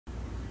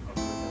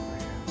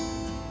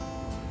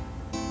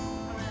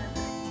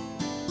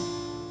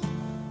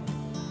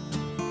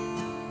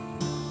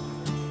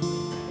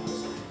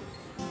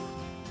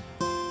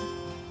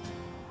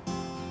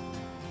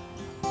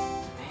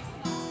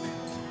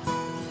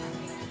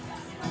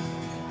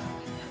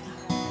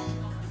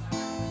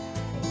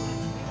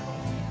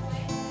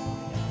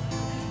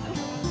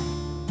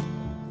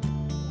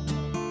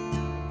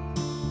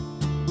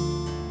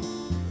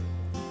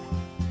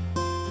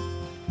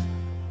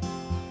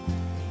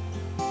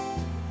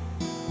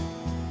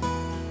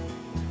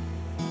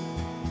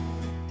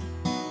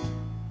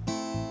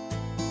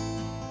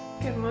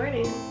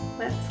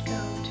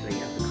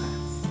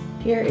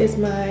Here is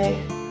my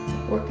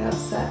workout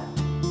set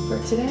for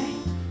today.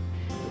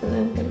 And then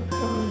I'm gonna put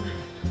on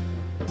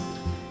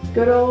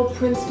good old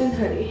Princeton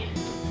hoodie.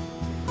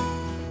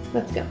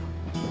 Let's go.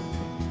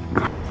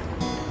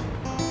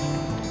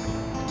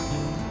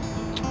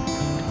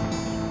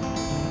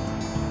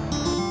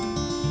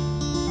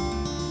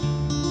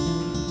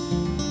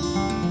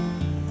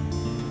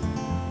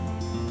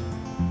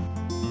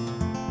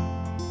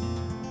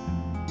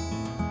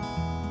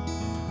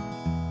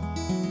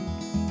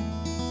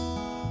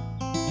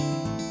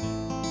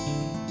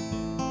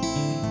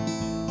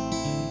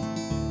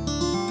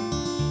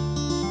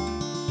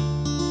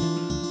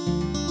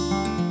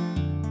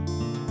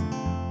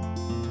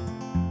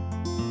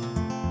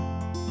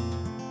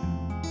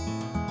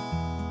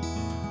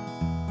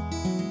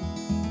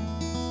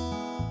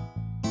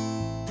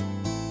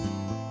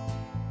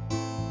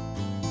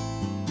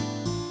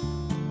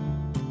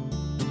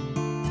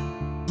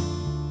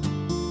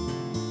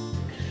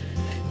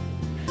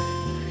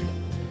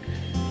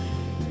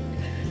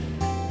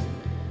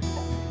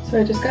 So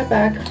I just got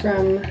back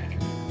from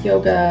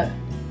yoga.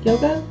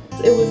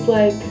 It was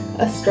like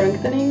a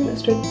strength training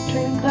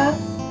class,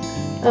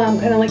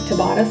 kind of like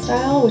Tabata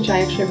style, which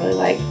I actually really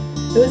like.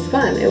 It was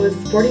fun. It was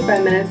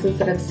 45 minutes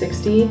instead of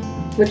 60,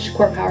 which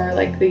Core Power,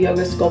 like the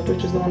Yoga Sculpt,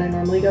 which is the one I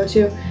normally go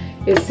to,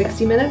 is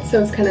 60 minutes,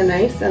 so it's kind of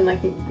nice and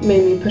like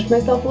made me push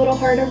myself a little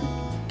harder.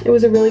 It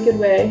was a really good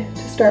way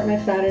to start my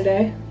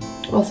Saturday.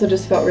 Also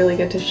just felt really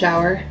good to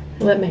shower.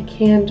 I lit my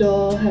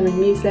candle, having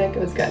music, it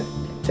was good.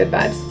 Good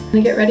vibes. I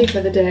get ready for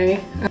the day.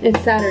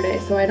 It's Saturday,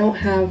 so I don't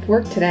have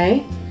work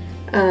today,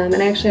 and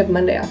I actually have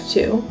Monday off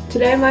too.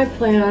 Today my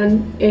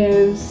plan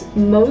is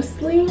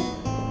mostly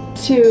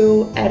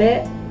to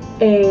edit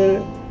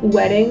a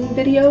wedding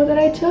video that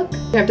I took.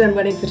 I've done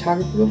wedding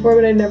photography before,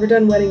 but I've never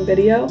done wedding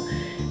video,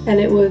 and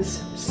it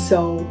was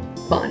so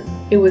fun.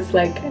 It was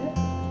like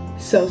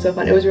so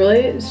fun. It was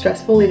really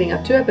stressful leading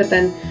up to it, but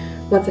then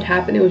once it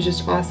happened, it was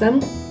just awesome.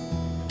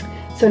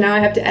 So now I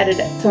have to edit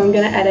it. So I'm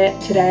gonna edit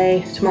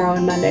today, tomorrow,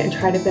 and Monday and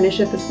try to finish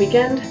it this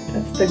weekend.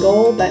 That's the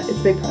goal, but it's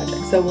a big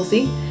project, so we'll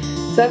see.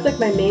 So that's like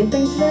my main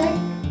thing today.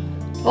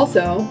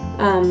 Also,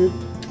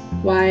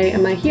 why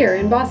am I here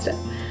in Boston?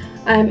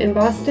 I'm in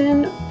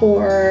Boston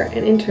for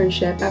an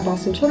internship at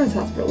Boston Children's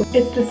Hospital.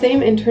 It's the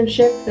same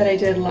internship that I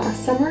did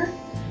last summer.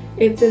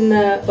 It's in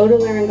the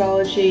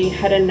otolaryngology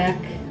head and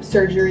neck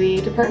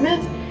surgery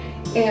department,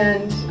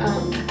 and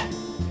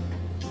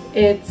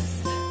it's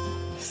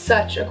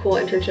such a cool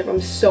internship.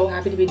 I'm so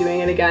happy to be doing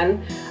it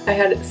again. I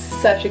had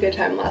such a good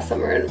time last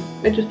summer and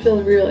it just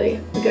feels really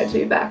good to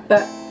be back.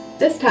 But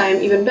this time,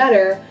 even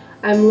better,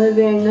 I'm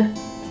living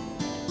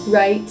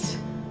right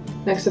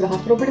next to the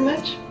hospital pretty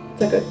much.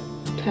 It's like a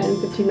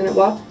 10-15 minute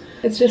walk.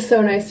 It's just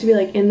so nice to be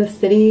like in the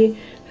city,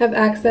 have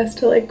access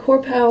to like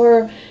Core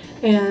Power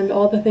and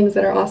all the things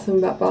that are awesome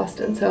about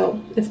Boston. So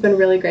it's been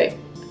really great.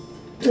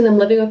 And I'm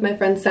living with my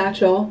friend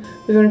Satchel.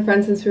 We've been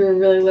friends since we were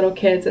really little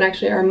kids, and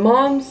actually our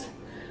moms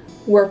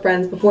were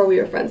friends before we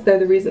were friends. They're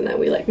the reason that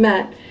we like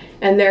met,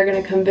 and they're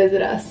gonna come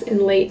visit us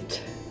in late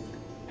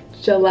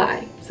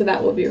July, so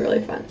that will be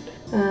really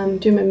fun.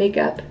 Doing my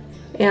makeup,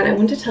 and I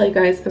want to tell you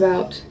guys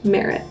about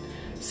Merit.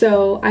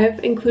 So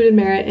I've included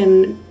Merit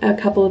in a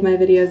couple of my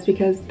videos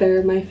because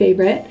they're my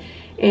favorite,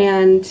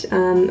 and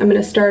I'm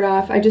gonna start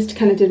off, I just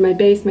kind of did my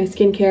base, my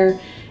skincare,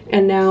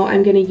 and now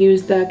I'm gonna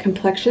use the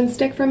complexion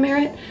stick from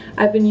Merit.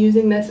 I've been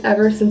using this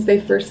ever since they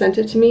first sent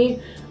it to me.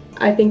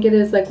 I think it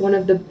is like one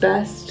of the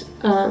best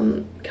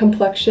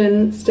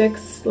complexion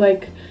sticks,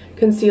 like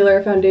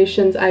concealer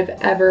foundations I've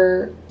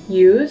ever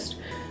used.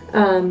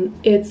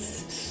 It's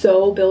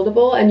so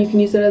buildable, and you can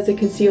use it as a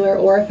concealer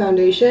or a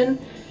foundation,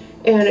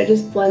 and it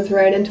just blends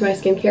right into my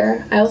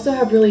skincare. I also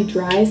have really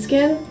dry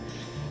skin,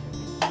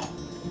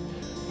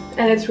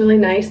 and it's really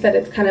nice that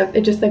it's kind of,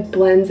 it just like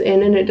blends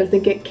in and it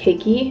doesn't get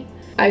cakey.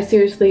 I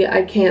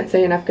can't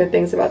say enough good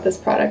things about this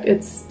product.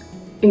 It's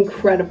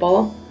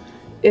incredible.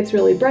 It's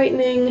really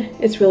brightening,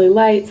 it's really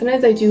light.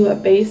 Sometimes I do a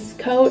base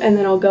coat and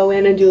then I'll go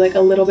in and do like a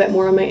little bit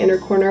more on my inner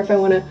corner if I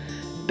want to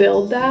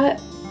build that,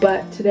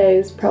 but today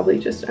is I'm probably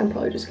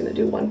just gonna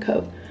do one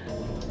coat.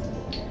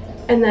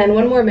 And then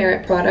one more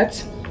Merit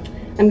product.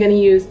 I'm gonna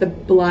use the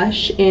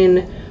blush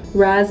in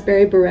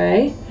Raspberry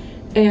Beret,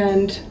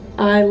 and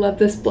I love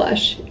this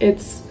blush.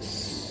 It's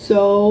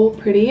so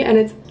pretty, and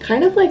it's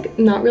kind of like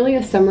not really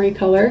a summery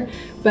color,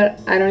 but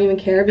I don't even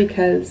care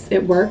because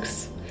it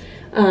works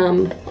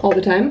all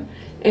the time.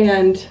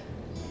 And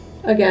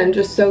again,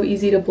 just so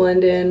easy to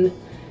blend in,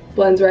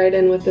 blends right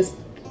in with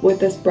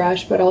this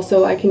brush, but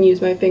also I can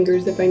use my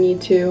fingers if I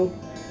need to.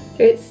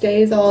 It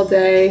stays all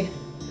day,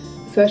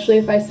 especially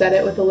if I set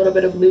it with a little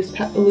bit of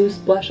loose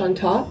blush on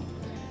top.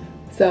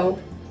 So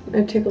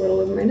I take a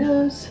little over my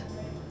nose,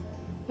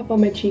 up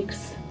on my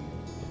cheeks.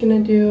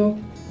 Gonna do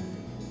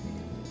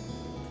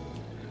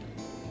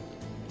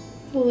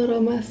a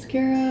little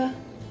mascara,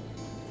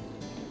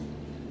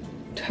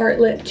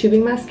 Tartelette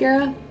tubing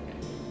mascara.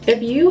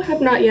 If you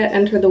have not yet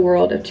entered the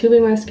world of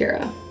tubing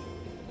mascara,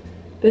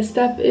 this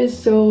stuff is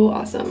so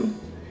awesome.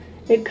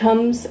 It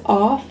comes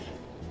off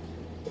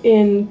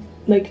in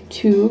like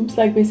tubes,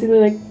 like basically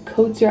like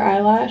coats your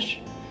eyelash.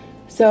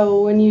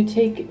 So when you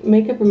take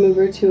makeup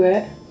remover to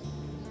it,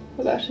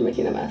 oh gosh, I'm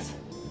making a mess.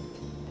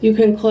 You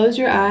can close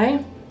your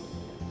eye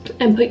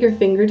and put your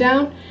finger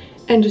down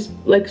and just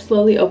like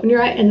slowly open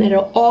your eye and then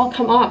it'll all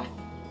come off.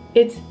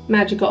 It's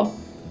magical.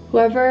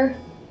 Whoever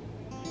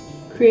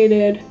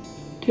created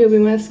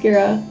tubing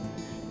mascara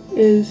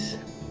is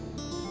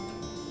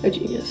a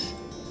genius.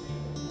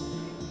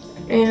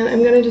 And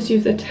I'm gonna just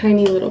use a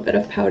tiny little bit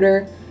of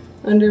powder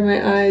under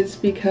my eyes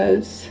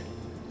because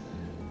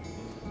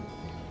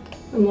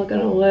I'm looking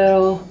a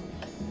little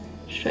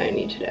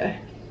shiny today.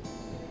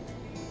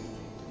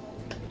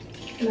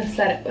 I'm gonna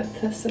set it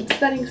with some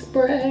setting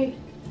spray.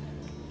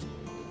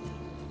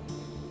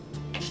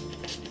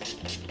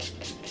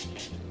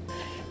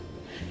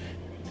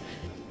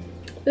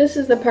 This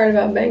is the part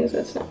about bangs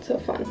that's not so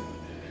fun.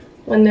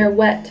 When they're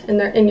wet and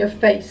they're in your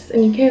face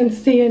and you can't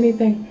see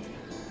anything.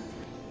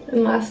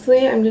 And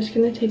lastly, I'm just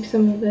gonna take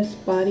some of this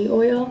body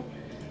oil.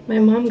 My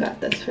mom got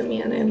this for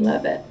me and I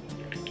love it.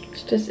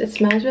 It's just, it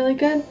smells really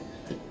good.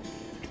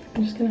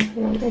 I'm just gonna put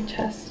it on my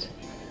chest.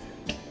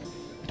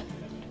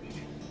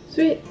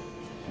 Sweet.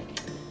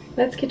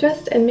 Let's get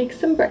dressed and make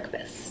some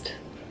breakfast.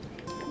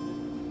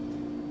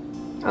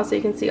 Also,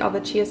 you can see all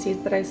the chia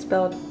seeds that I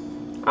spilled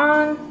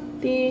on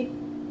the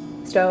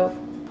stove.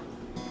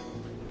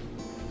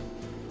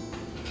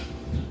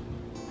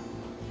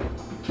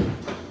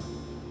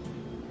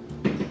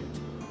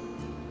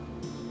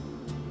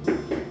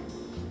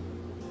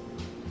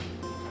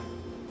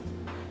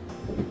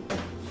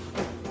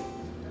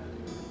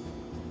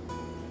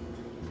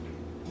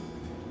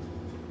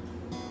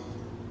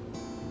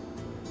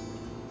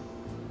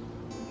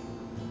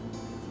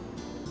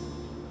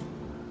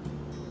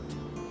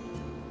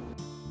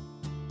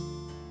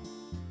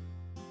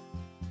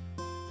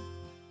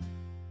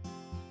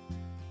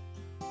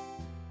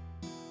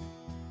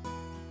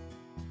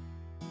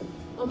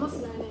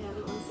 Almost 9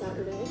 a.m. on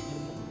Saturday,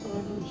 and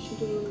I'm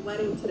shooting the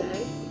wedding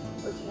today,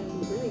 which I'm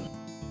really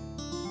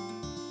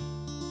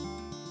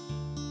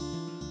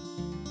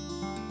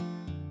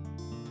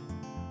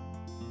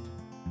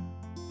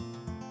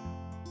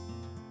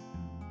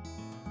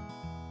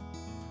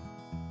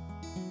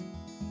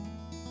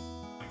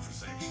for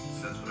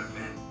sanctions. That's what I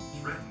meant.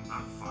 It's written,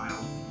 not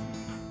filed.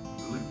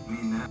 Really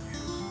mean that.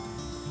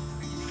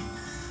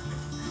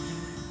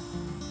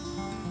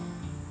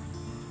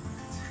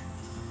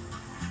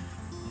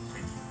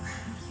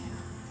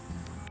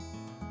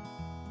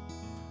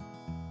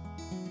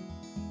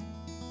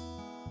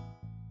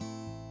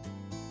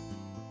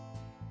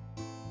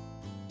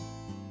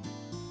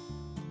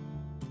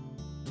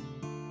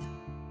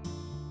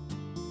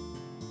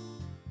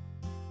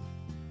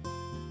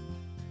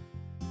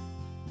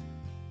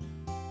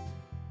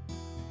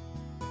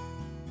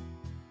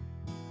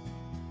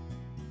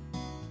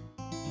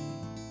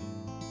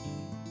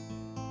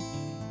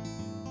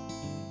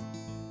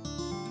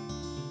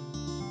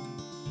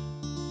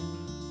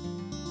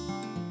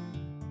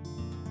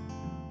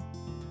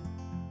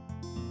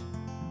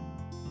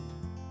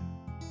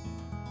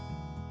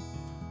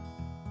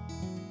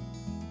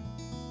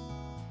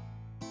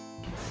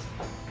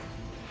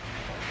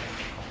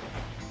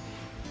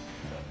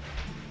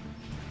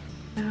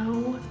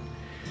 Now,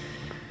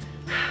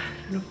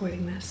 I've been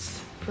avoiding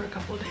this for a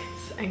couple of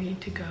days. I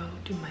need to go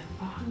do my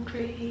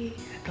laundry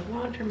at the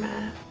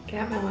laundromat,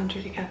 get my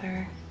laundry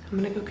together. I'm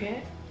gonna go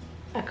get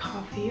a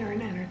coffee or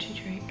an energy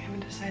drink, I haven't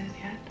decided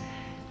yet.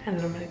 And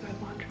then I'm gonna go to the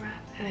laundromat.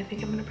 And I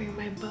think I'm gonna bring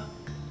my book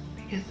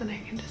because then I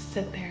can just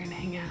sit there and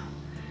hang out.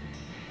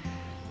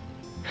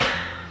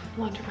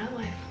 Laundromat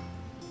life.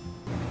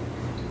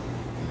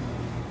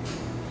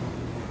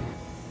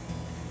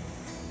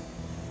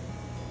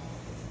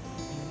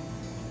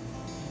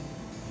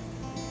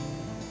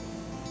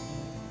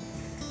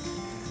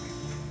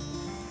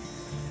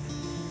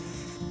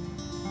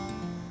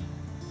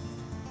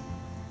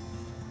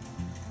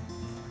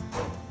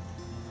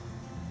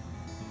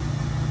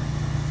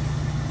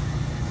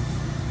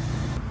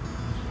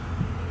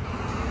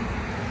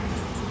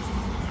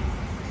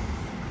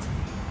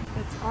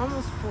 It's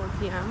almost 4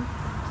 p.m.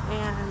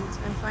 and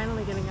I'm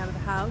finally getting out of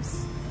the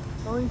house,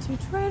 going to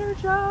Trader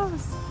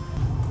Joe's.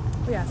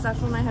 But yeah,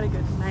 Satchel and I had a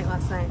good night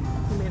last night.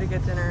 We made a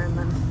good dinner and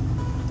then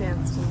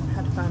danced and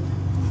had fun.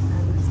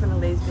 And it's been a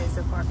lazy day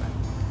so far, but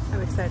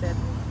I'm excited to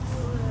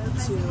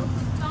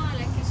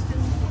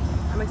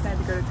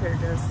go to Trader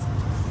Joe's,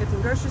 get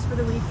some groceries for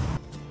the week.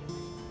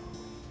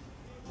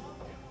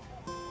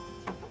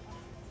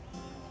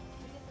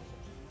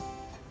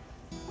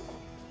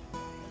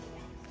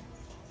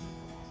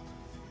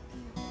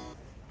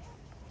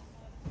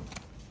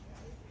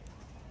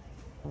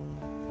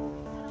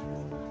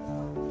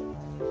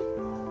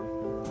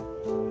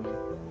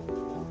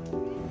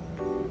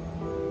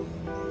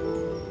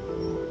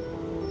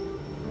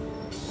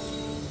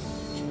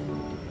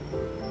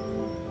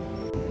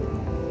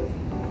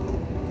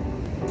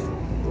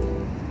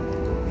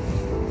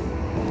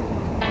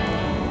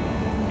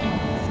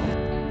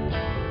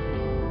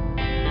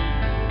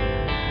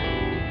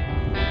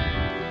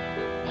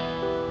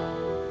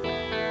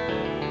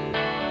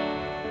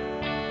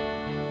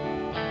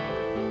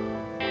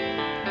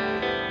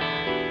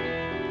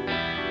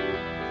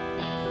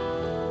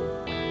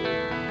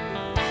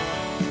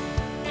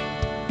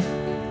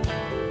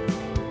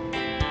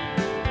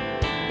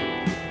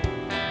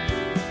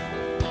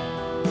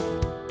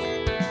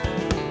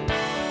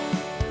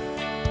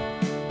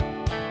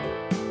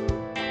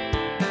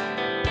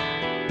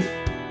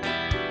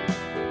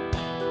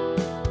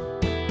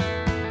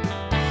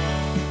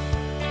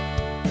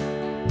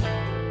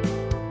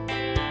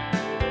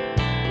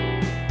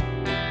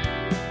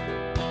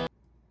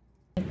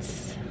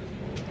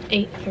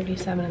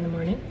 8:37 in the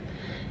morning,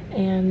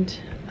 and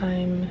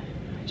I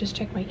just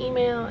checked my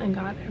email and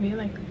got everything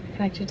like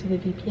connected to the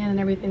VPN and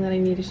everything that I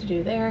needed to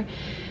do there.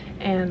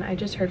 And I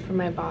just heard from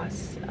my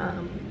boss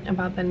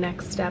about the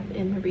next step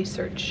in the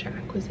research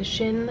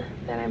acquisition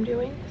that I'm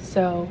doing.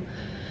 So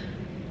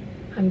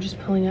I'm just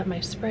pulling up my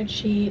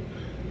spreadsheet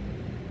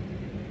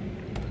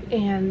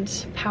and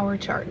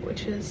PowerChart,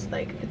 which is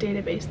like the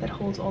database that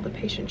holds all the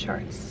patient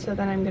charts. So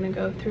then I'm gonna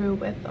go through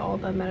with all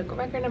the medical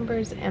record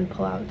numbers and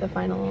pull out the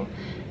final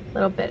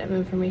little bit of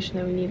information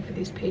that we need for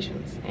these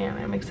patients. And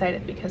I'm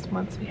excited because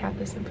once we have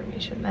this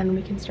information, then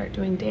we can start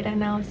doing data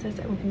analysis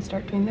and we can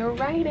start doing the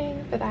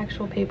writing for the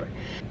actual paper.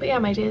 But yeah,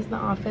 my days in the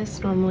office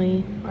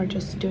normally are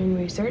just doing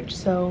research.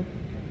 So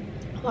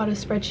a lot of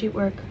spreadsheet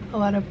work, a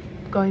lot of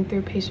going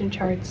through patient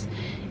charts,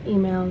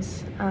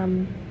 emails,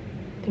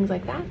 things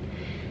like that.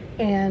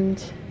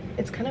 And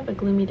it's kind of a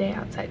gloomy day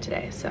outside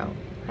today, so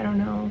I don't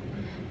know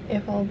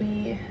if I'll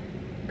be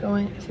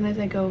going. Sometimes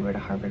I go over to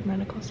Harvard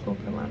Medical School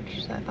for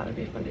lunch, so I thought it'd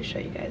be fun to show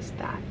you guys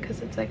that,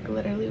 because it's like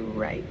literally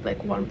right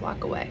like 1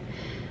 block away.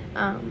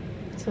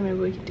 So maybe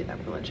we can do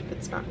that for lunch if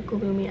it's not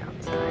gloomy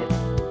outside.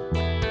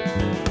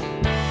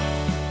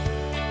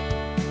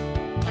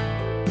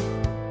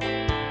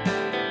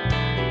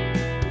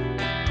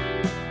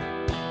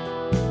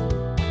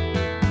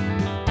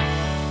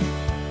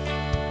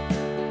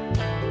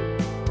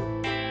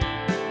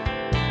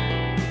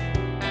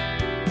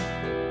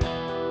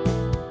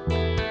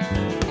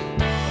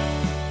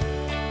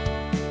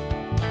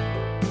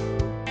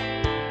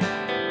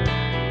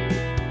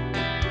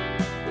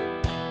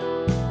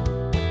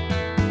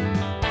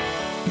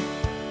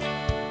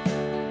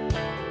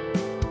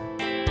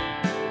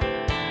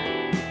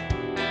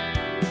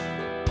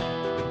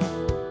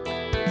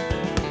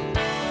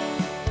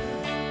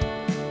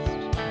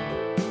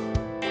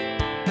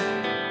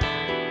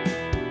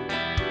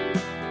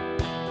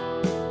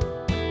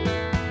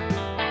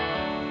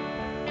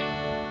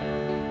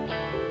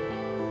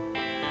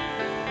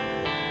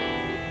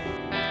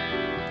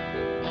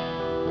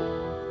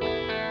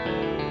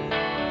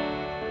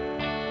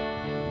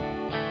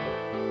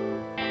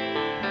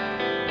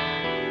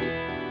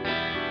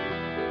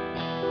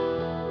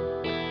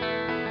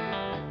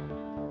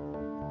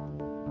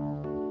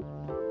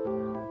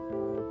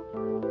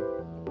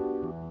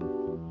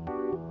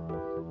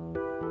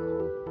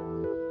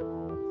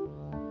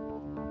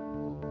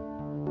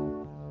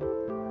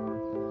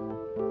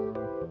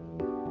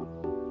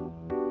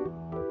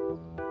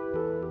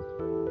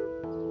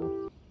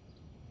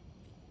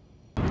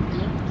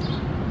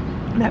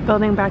 That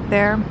building back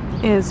there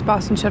is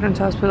Boston Children's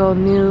Hospital's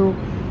new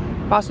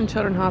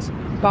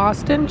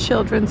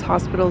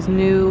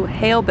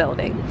Hale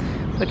building,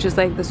 which is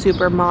like the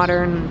super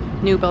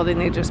modern new building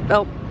they just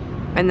built.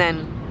 And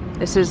then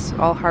this is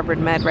all Harvard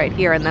Med right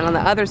here. And then on the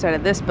other side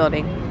of this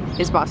building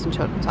is Boston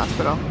Children's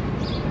Hospital.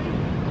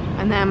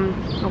 And then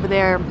over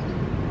there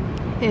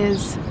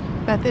is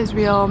Beth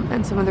Israel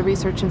and some of the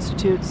research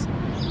institutes.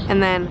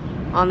 And then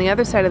on the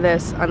other side of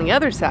this, on the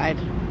other side,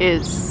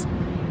 is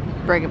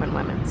Brigham and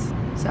Women's.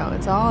 So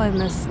it's all in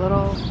this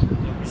little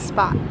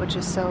spot, which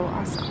is so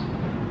awesome.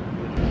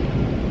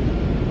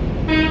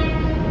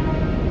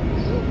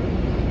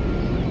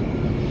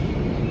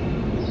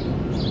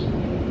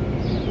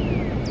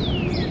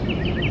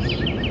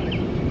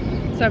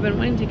 So I've been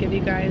wanting to give you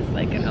guys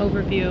like an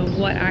overview of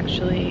what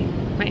actually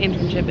my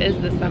internship is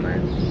this summer.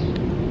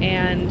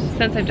 And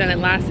since I've done it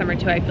last summer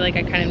too, I feel like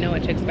I kind of know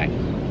what to expect.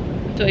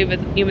 So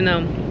even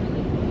though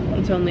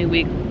it's only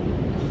week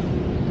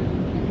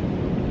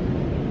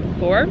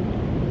 4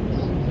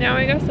 now,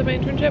 I guess, of my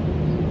internship.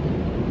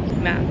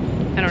 Math,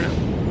 I don't know.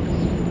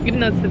 Even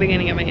though it's the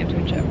beginning of my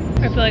internship,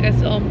 I feel like I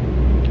still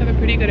have a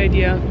pretty good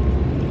idea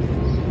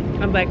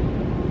of like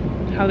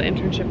how the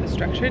internship is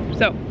structured.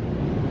 So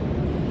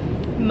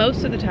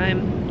most of the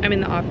time I'm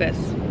in the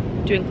office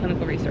doing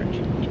clinical research.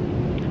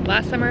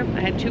 Last summer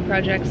I had 2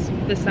 projects.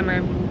 This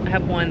summer I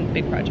have 1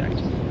 big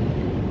project.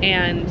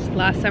 And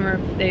last summer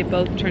they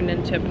both turned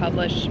into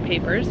published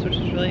papers, which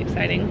is really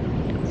exciting.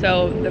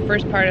 So the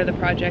first part of the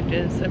project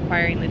is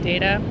acquiring the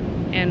data,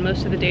 and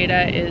most of the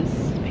data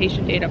is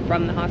patient data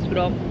from the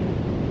hospital,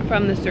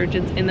 from the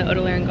surgeons in the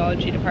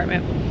otolaryngology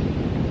department.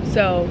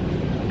 So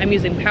I'm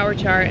using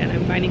PowerChart and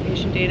I'm finding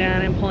patient data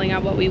and I'm pulling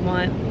out what we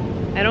want.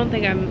 I don't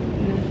think I'm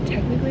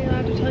technically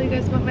allowed to tell you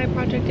guys about my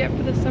project yet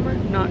for this summer.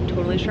 Not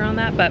totally sure on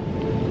that, but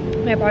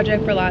my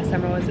project for last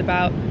summer was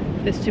about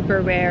this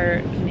super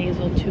rare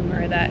nasal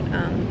tumor that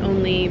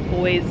only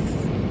boys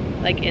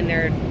like in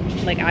their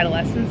like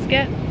adolescence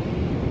get.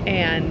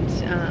 And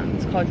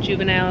it's called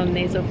juvenile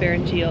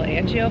nasopharyngeal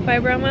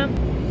angiofibroma,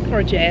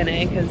 or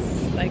JNA,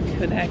 because like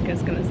who the heck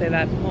is gonna say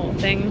that whole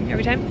thing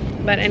every time?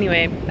 But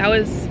anyway, that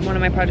was one of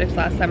my projects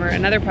last summer.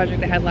 Another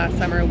project I had last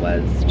summer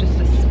was just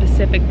a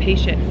specific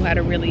patient who had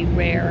a really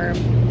rare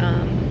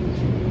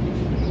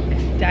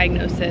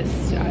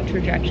diagnosis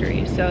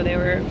trajectory. So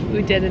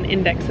we did an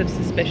index of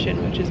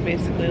suspicion, which is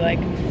basically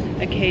like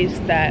a case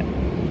that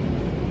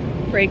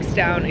breaks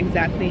down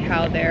exactly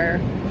how their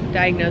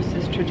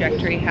diagnosis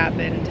trajectory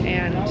happened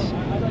and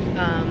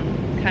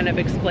kind of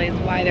explains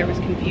why there was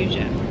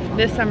confusion.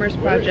 This summer's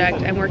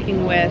project, I'm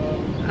working with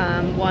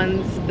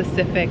one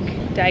specific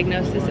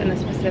diagnosis and a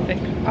specific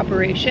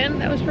operation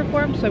that was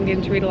performed, so I'm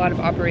getting to read a lot of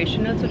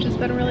operation notes, which has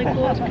been really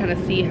cool to kind of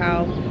see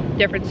how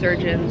different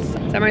surgeons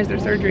summarize their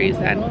surgeries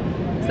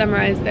and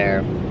summarize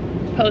their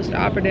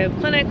post-operative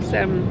clinics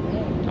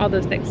and all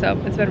those things. So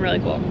it's been really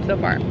cool so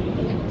far.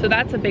 So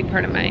that's a big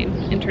part of my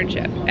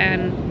internship,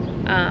 and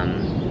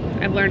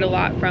I've learned a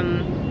lot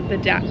from the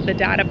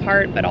data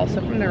part, but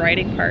also from the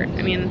writing part.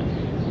 I mean,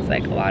 it's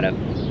like a lot of,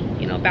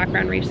 you know,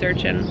 background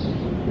research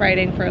and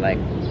writing for, like,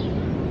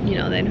 you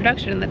know, the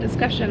introduction and the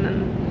discussion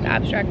and the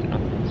abstract and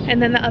all.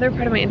 And then the other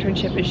part of my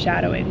internship is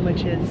shadowing,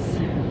 which is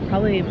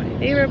probably my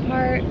favorite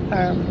part.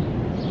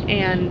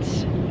 And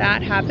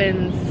that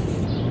happens,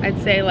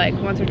 I'd say, like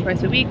once or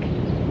twice a week.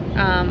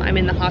 I'm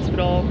in the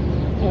hospital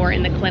or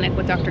in the clinic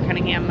with Dr.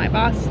 Cunningham, my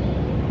boss,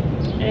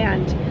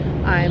 and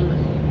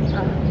I'm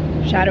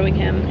shadowing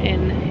him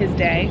in his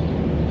day.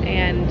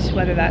 And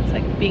whether that's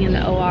like being in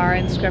the OR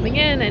and scrubbing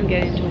in and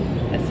getting to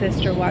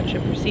assist or watch a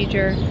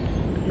procedure,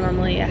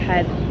 normally a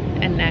head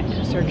and neck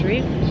surgery.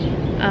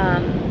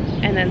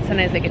 And then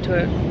sometimes I get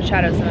to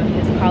shadow some of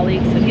his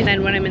colleagues.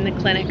 And when I'm in the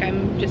clinic,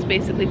 I'm just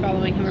basically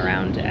following him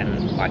around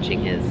and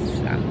watching his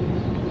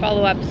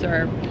follow-ups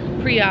or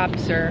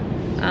pre-ops or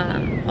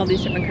all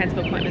these different kinds of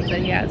appointments that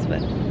he has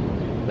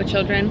with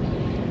children.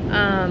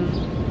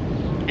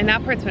 And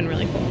that part's been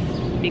really cool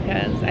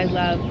because I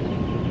love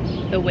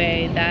the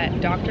way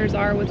that doctors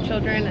are with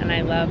children, and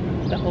I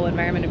love the whole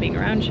environment of being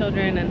around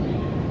children,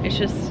 and it's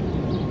just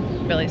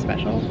really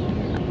special.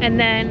 And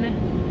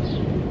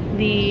then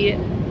the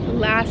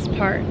last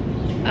part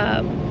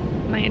of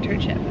my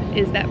internship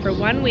is that for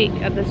 1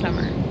 week of the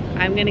summer,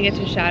 I'm gonna get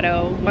to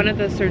shadow one of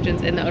the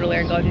surgeons in the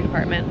otolaryngology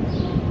department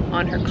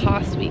on her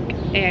COS week.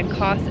 And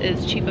COS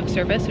is chief of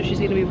service, so she's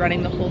gonna be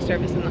running the whole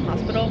service in the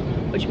hospital,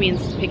 which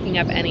means picking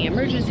up any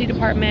emergency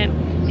department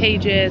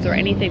pages or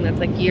anything that's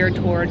like geared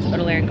towards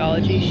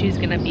otolaryngology. She's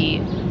gonna be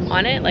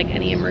on it, like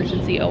any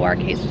emergency OR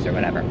cases or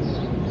whatever.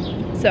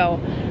 So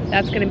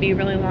that's gonna be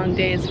really long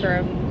days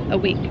for a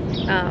week.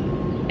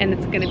 And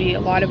it's gonna be a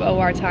lot of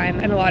OR time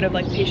and a lot of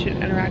like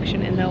patient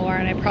interaction in the OR,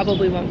 and I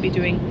probably won't be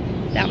doing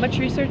that much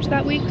research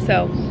that week,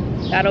 so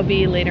that'll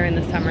be later in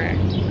the summer.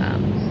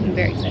 I'm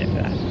very excited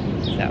for that.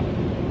 So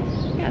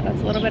yeah,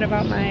 that's a little bit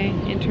about my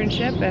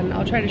internship, and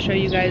I'll try to show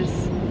you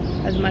guys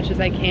as much as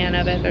I can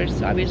of it.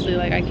 There's obviously,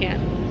 like, I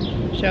can't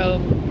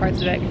show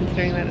parts of it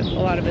considering that a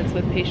lot of it's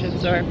with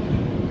patients or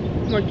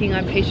working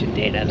on patient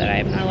data that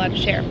I'm not allowed to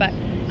share. But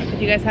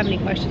if you guys have any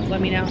questions,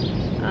 let me know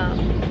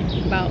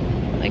about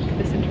like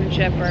this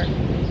internship or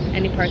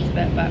any parts of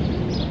it. But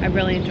I've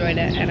really enjoyed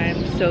it, and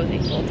I'm so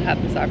thankful to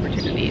have this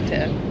opportunity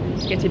to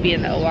get to be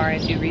in the OR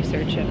and do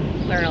research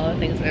and learn all the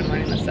things that I'm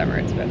learning this summer.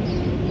 It's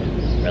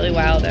been really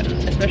wild, and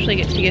especially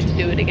get to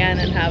do it again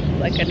and have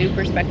like a new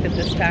perspective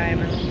this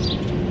time.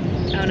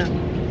 And I don't know,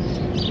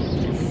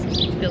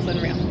 it feels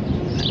unreal.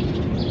 But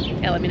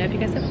yeah, let me know if you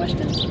guys have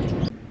questions.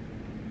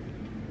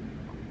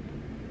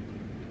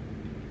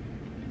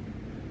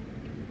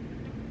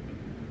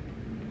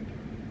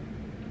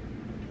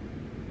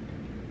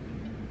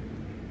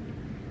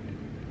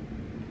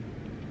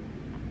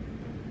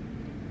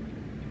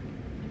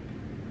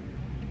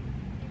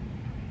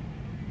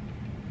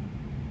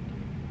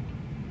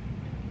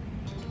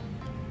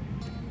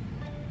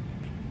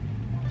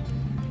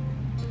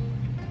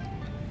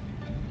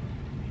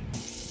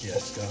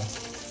 Yes, go.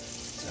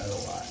 That's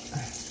a lot.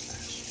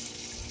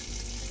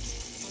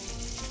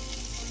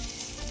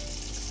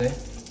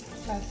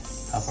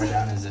 That's... How far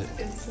down is it?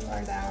 It's so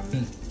far down.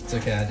 It's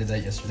okay, I did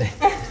that yesterday.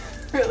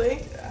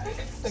 Really? Yeah.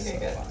 Okay,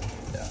 good.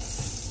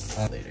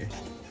 Yeah. Later.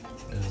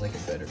 It was like a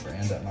better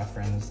brand that my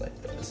friend was like,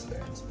 "Bro, this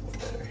brand's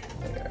better."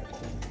 I'm like, alright,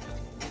 cool.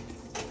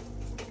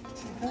 I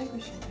feel like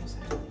we should just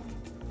have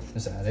one.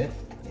 Is that it?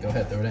 Yeah. Go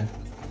ahead, throw it in.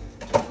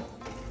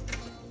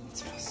 It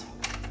smells so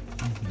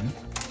good.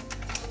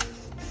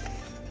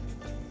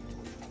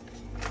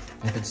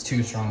 If it's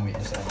too strong, we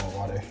just add more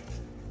water.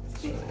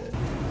 That's really good.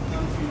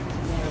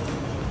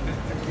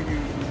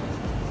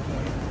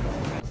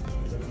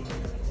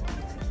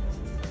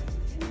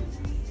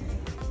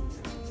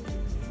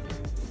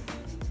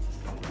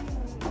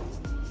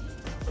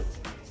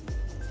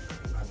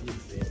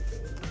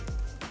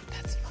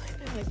 That's fine.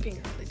 I like being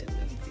really dim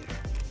movie theater.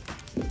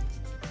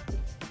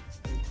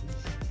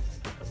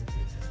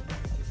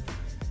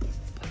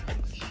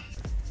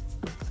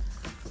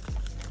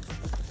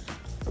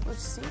 Which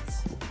seats?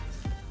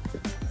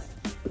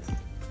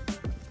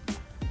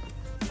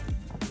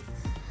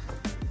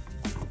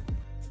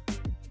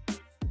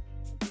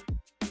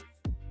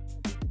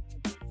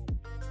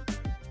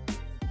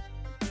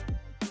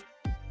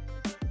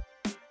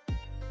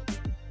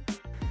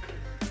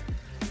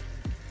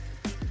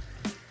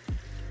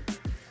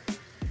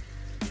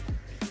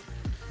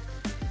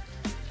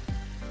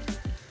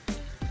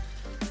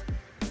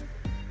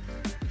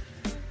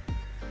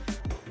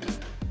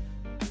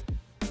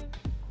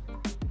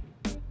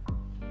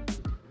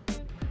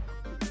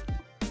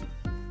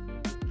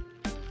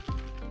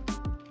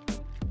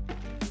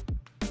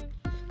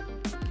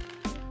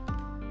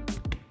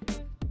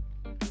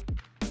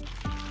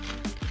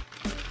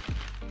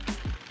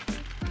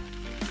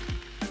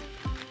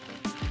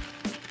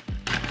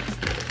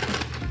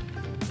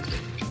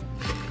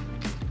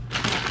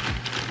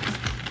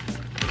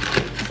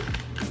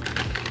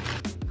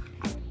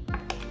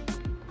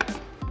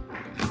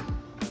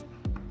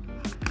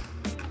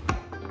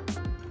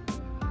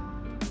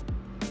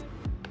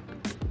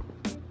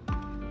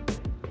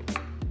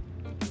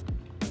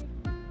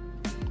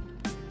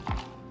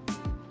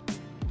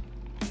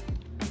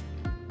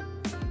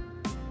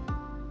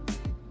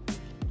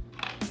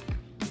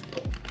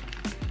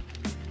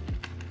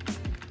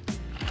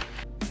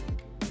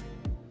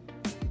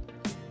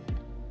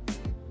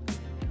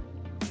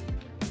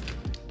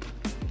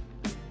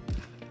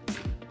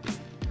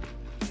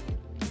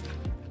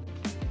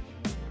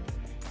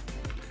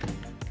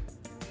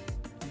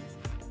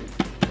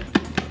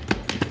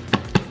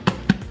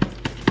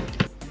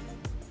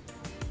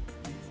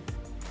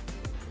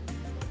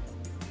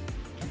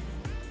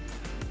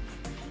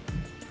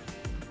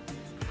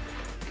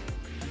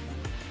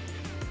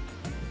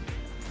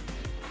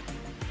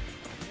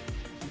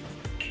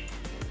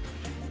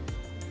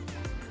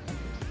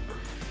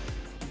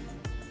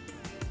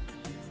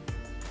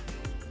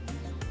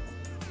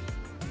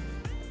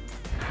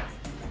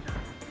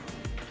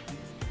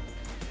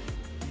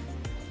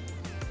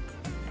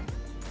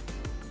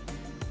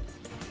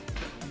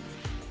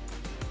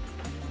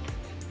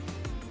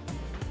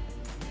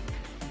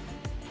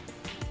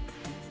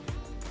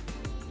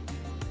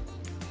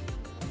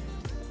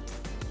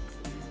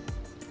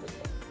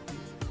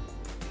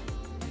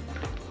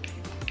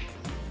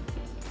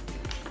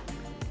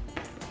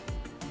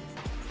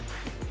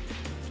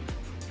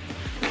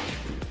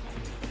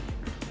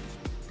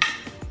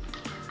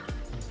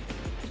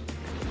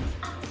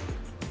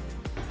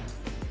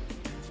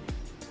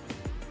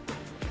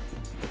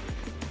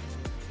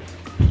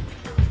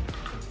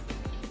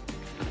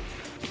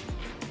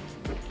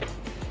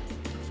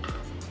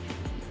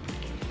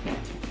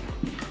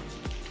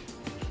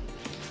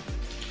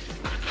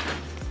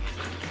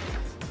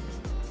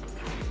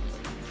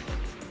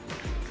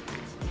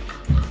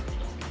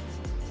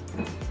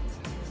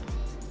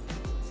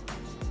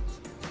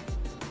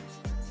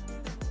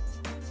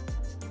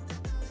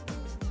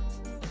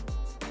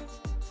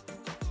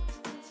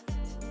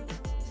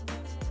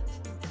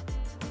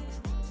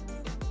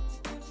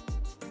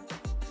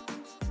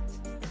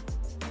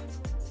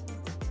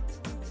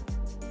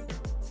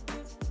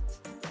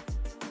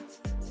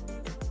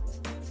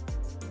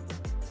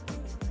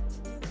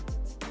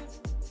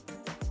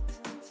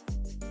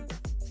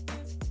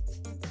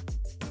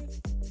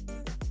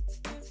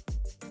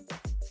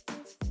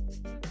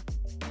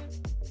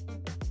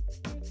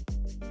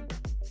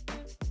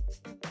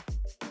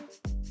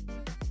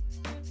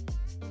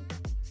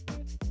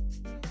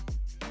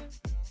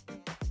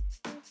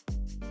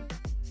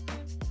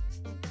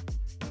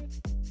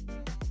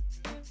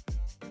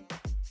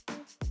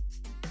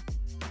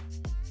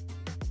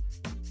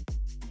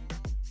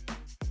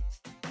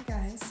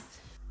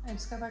 I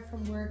just got back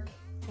from work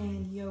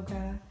and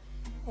yoga,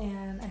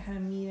 and I had a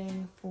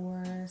meeting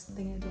for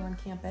something to do on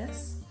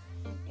campus,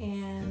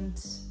 and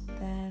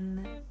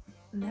then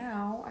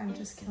now I'm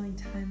just killing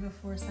time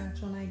before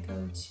Satchel and I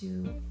go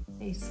to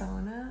a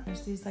sauna.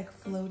 There's these like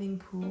floating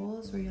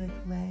pools where you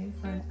like lay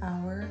for an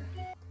hour.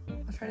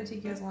 I'll try to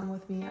take you guys along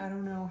with me. I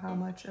don't know how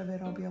much of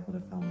it I'll be able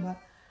to film, but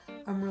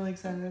I'm really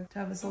excited to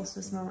have a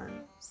solstice moment.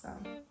 So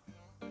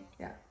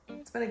yeah,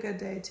 it's been a good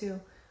day too.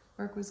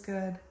 Work was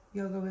good,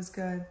 yoga was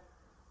good,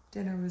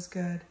 dinner was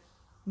good,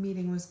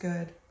 meeting was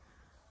good.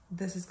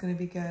 This is gonna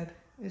be good.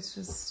 It's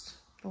just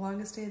the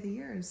longest day of the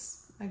year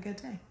is a good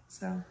day.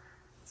 So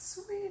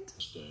sweet.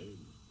 Day,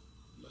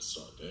 let's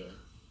start there.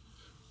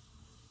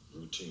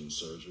 Routine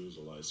surgeries,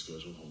 a light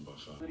schedule, home by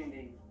 5. Including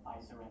the eye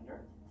surrender,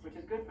 which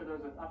is good for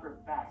those with upper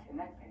back and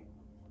neck pain.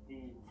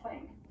 The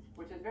plank,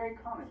 which is very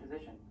common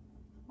position.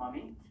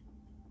 Mummy,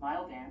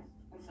 mild dance,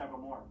 and several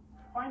more.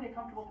 Find a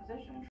comfortable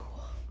position.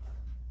 Cool.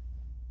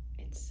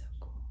 It's so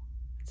cool.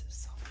 It's a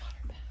salt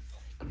water bath.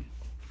 Holy crap.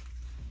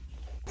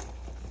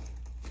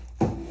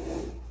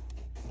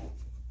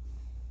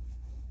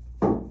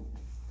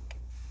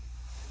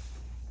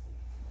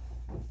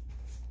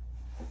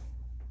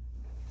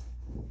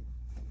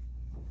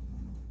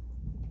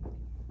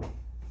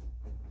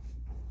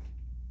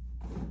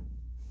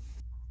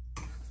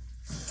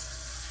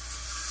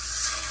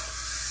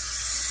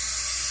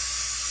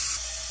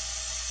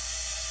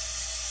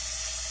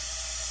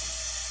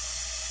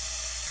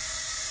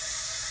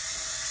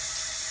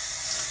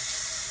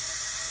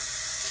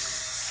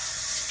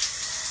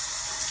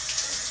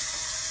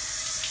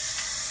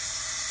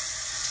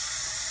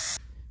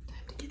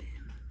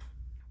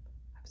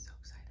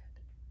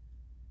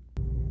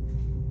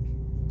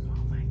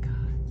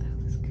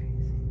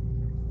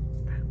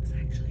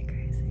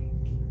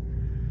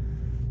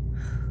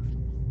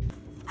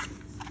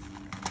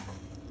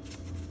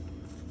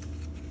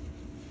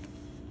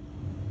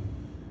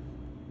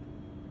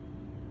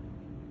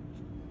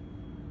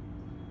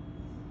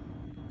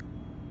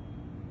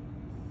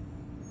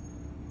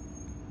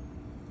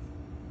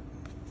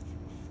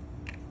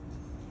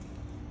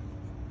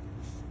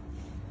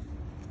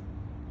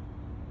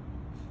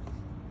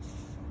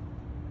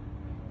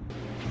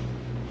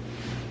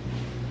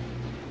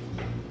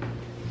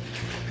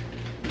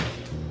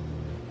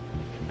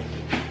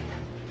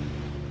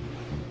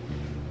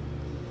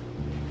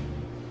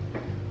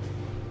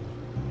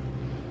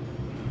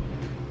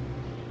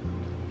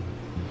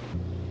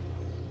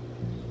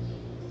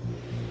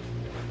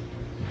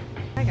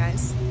 Hi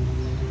guys,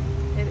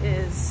 it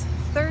is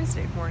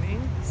Thursday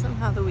morning.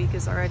 Somehow the week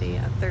is already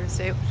on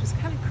Thursday, which is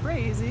kind of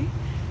crazy,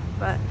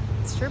 but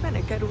it's sure been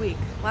a good week.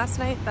 Last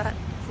night that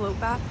float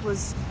bath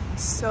was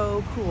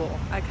so cool.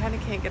 I kind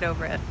of can't get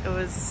over it. It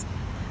was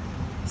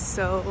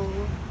so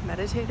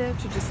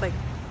meditative to just like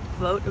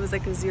float. It was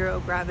like a zero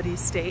gravity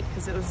state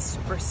because it was a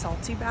super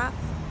salty bath,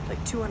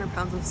 like 200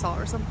 pounds of salt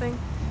or something.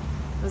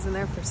 I was in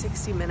there for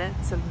 60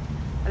 minutes and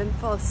I didn't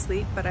fall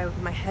asleep, but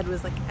my head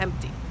was like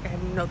empty. I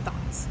had no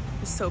thoughts.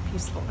 It was so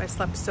peaceful. I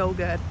slept so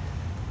good.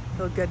 I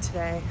feel good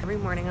today. Every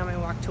morning on my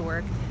walk to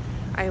work,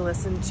 I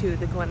listen to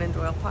the Glennon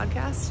Doyle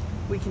podcast,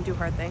 We Can Do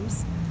Hard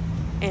Things.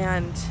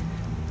 And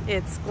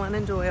it's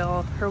Glennon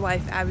Doyle, her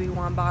wife, Abby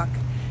Wambach,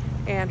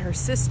 and her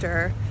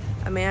sister,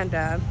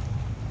 Amanda,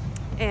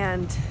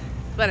 and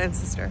Glennon's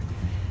sister.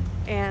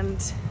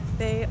 And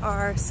they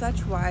are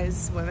such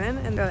wise women,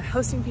 and they're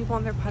hosting people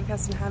on their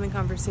podcast and having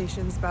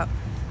conversations about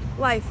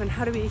life and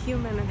how to be a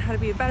human and how to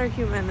be a better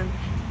human. And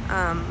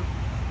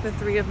the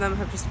three of them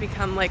have just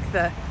become like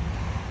the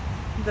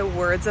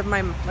words of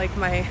my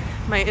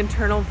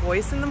internal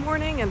voice in the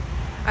morning, and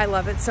I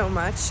love it so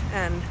much,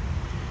 and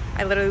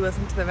I literally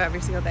listen to them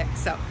every single day.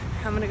 So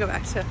I'm gonna go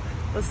back to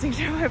listening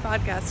to my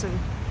podcast, and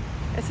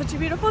it's such a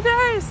beautiful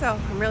day, so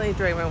I'm really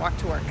enjoying my walk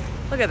to work.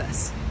 Look at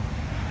this.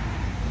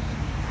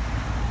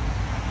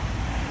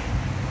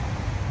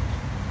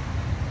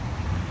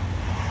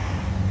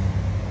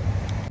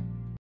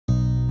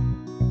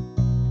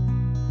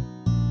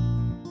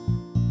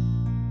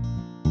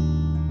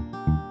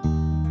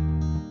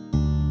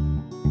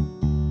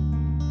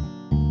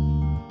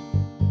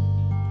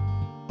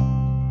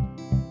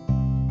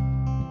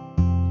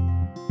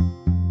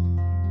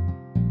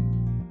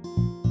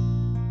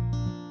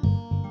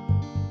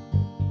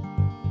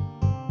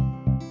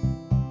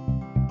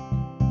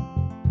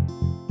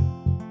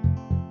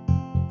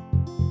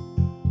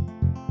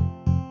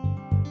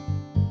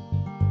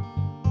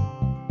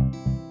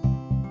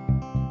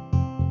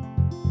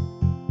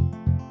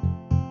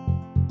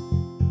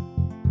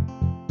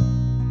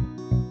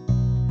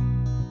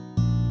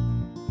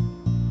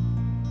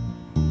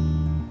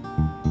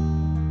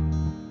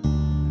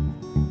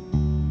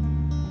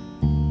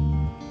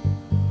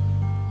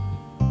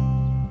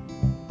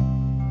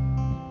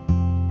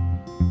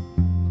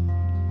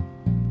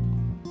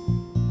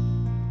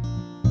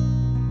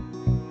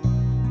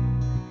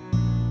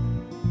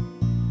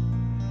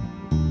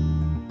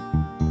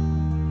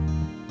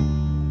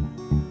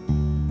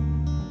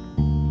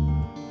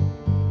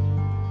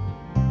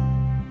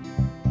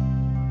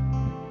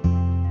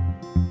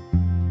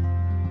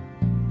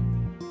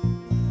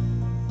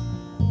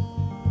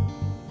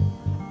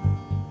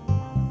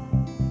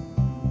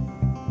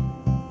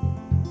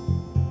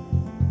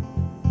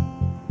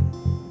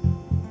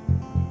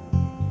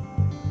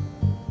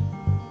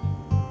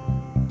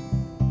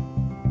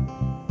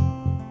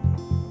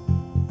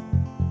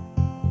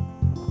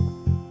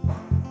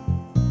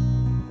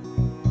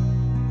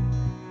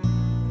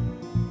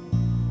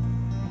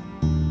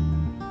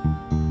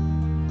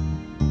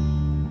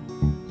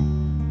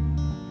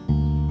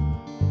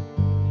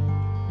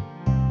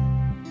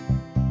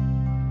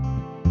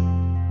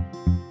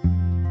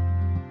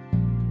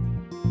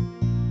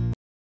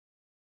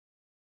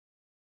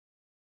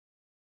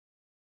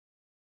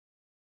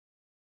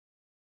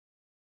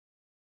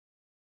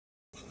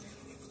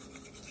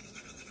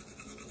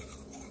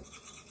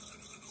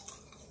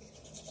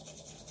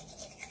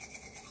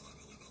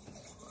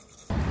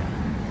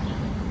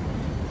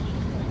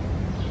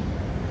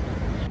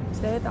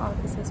 day at the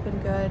office has been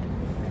good.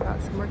 I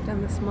got some work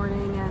done this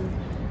morning, and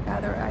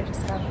I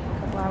just have a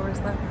couple hours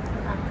left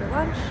after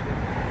lunch,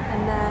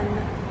 and then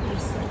I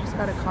just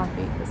got a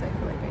coffee because I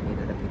feel like I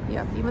needed to pick me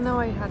up, even though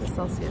I had a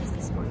Celsius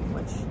this morning,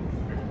 which,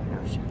 you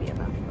know, should be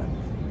enough, but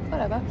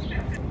whatever.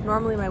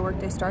 Normally my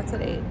workday starts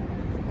at 8.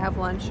 I have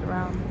lunch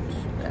around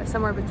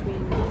somewhere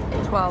between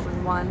 12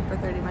 and 1 for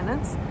 30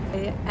 minutes.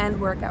 I end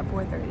work at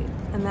 4:30,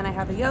 and then I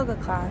have a yoga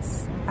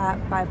class at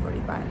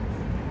 5:45.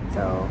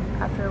 So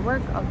after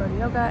work, I'll go to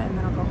yoga, and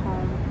then I'll go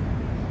home,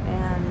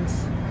 and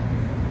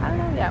I don't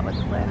know yet what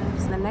the plan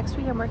is. And then next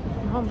week I'm working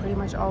from home pretty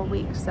much all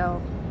week, so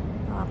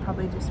I'll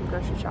probably do some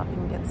grocery shopping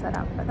and get set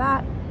up for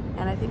that.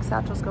 And I think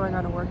Satchel's going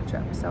on a work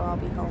trip, so I'll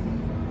be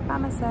home by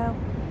myself.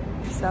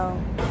 So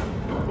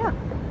yeah,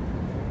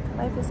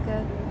 life is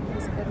good.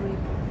 It's a good week.